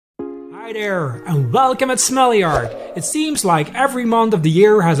Hi there, and welcome at Smully Art. It seems like every month of the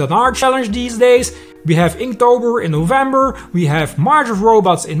year has an art challenge these days. We have Inktober in November, we have March of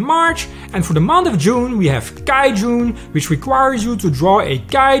Robots in March, and for the month of June we have Kaijune, which requires you to draw a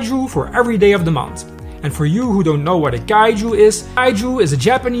kaiju for every day of the month. And for you who don't know what a kaiju is a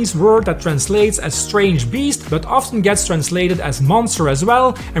Japanese word that translates as strange beast, but often gets translated as monster as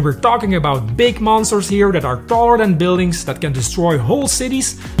well, and we're talking about big monsters here that are taller than buildings that can destroy whole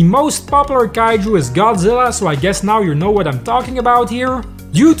cities. The most popular kaiju is Godzilla, so I guess now you know what I'm talking about here.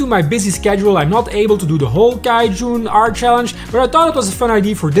 Due to my busy schedule, I'm not able to do the whole Kaijune art challenge, but I thought it was a fun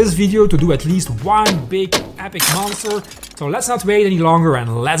idea for this video to do at least one big epic monster. So let's not wait any longer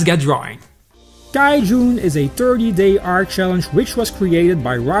and let's get drawing. Kaijune is a 30-day art challenge which was created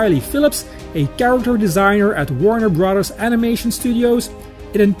by Riley Phillips, a character designer at Warner Bros. Animation Studios.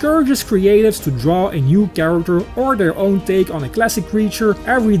 It encourages creatives to draw a new character or their own take on a classic creature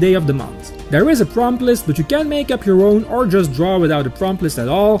every day of the month. There is a prompt list, but you can make up your own or just draw without a prompt list at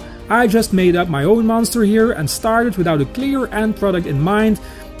all. I just made up my own monster here and started without a clear end product in mind.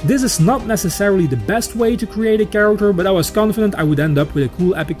 This is not necessarily the best way to create a character, but I was confident I would end up with a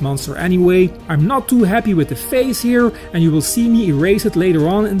cool epic monster anyway. I'm not too happy with the face here, and you will see me erase it later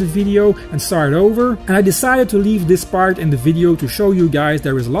on in the video and start over. And I decided to leave this part in the video to show you guys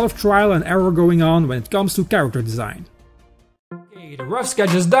there is a lot of trial and error going on when it comes to character design. Okay, the rough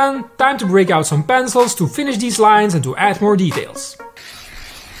sketch is done, time to break out some pencils to finish these lines and to add more details.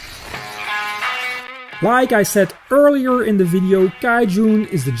 Like I said earlier in the video, Kaijune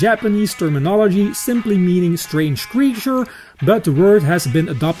is the Japanese terminology simply meaning strange creature, but the word has been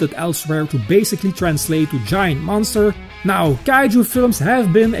adopted elsewhere to basically translate to giant monster. Now, kaiju films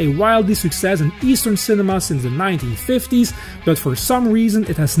have been a wildly success in Eastern cinema since the 1950s, but for some reason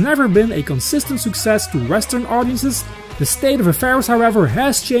it has never been a consistent success to Western audiences. The state of affairs, however,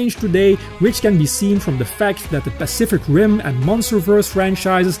 has changed today, which can be seen from the fact that the Pacific Rim and Monsterverse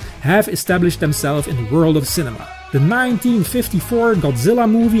franchises have established themselves in the world of cinema. The 1954 Godzilla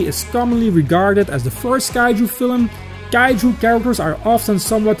movie is commonly regarded as the first kaiju film. Kaiju characters are often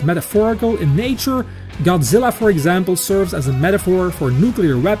somewhat metaphorical in nature. Godzilla, for example, serves as a metaphor for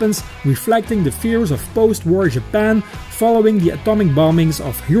nuclear weapons, reflecting the fears of post-war Japan following the atomic bombings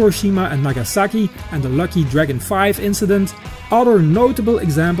of Hiroshima and Nagasaki and the Lucky Dragon 5 incident. Other notable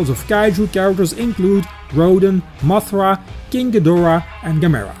examples of kaiju characters include Rodan, Mothra, King Ghidorah, and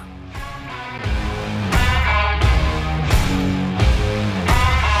Gamera.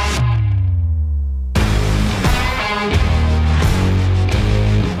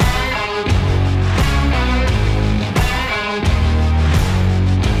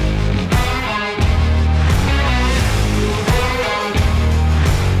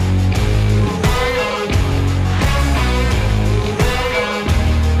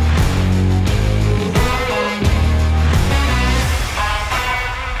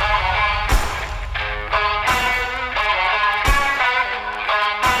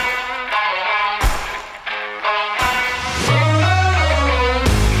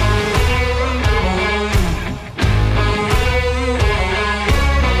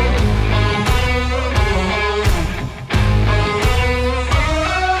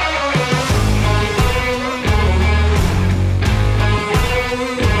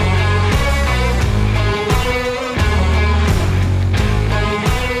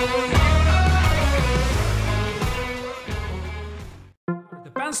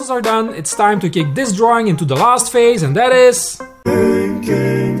 Pencils are done, it's time to kick this drawing into the last phase, and that is...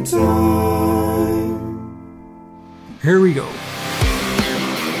 Thinking time. Here we go.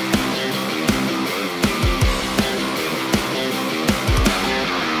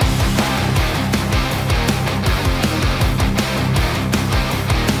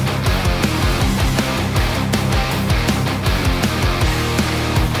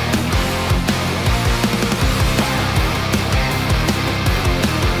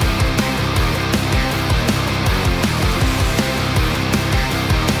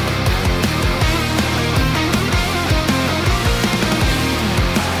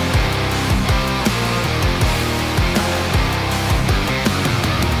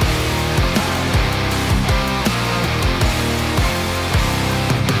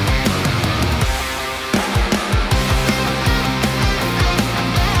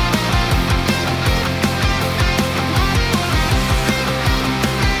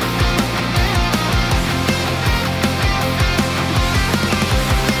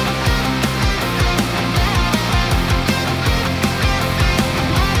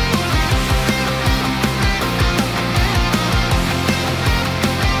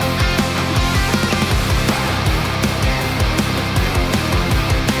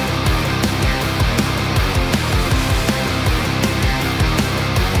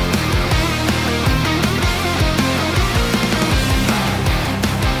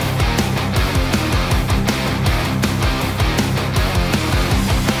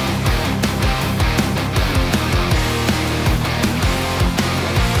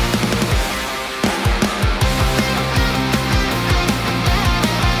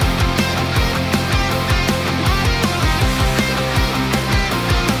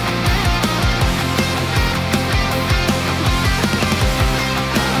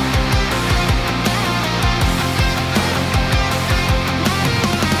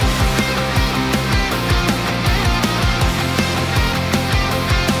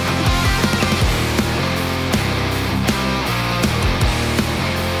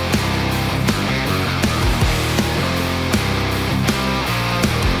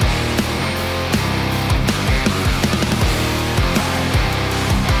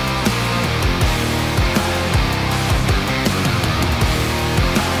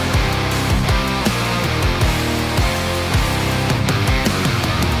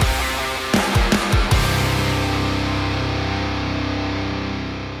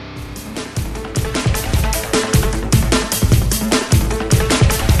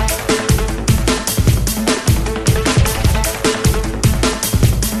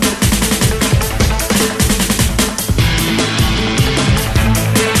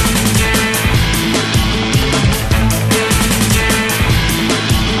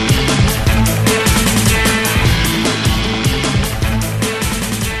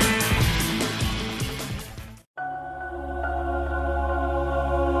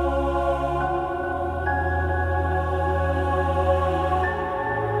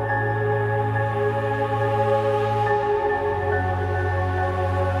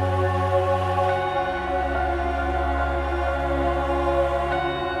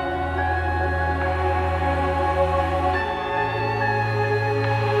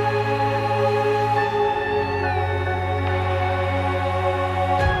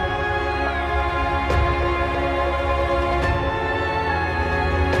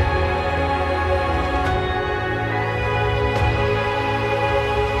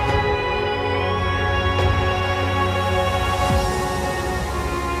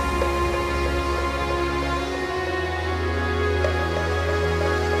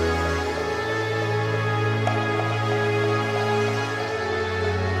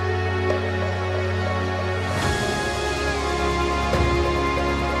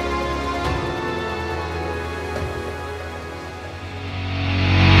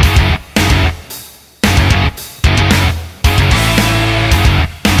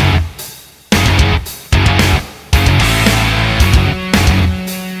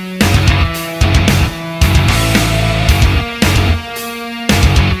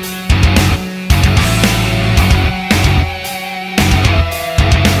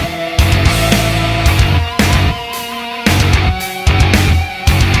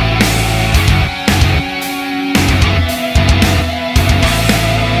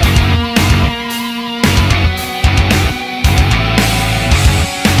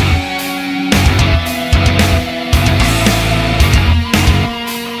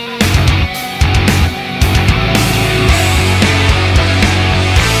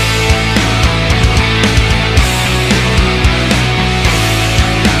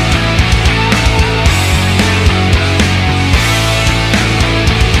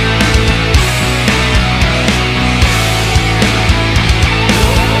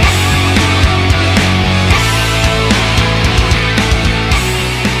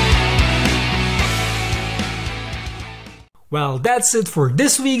 Well, that's it for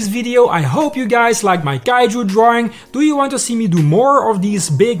this week's video. I hope you guys like my kaiju drawing. Do you want to see me do more of these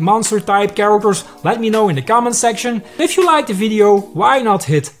big monster type characters? Let me know in the comment section. If you liked the video, why not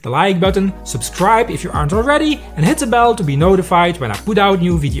hit the like button, subscribe if you aren't already, and hit the bell to be notified when I put out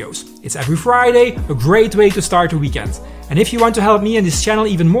new videos. It's every Friday, a great way to start the weekend. And if you want to help me and this channel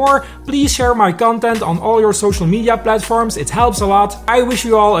even more, please share my content on all your social media platforms, it helps a lot. I wish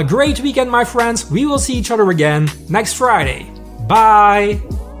you all a great weekend, my friends. We will see each other again next Friday.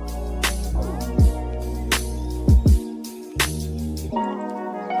 Bye!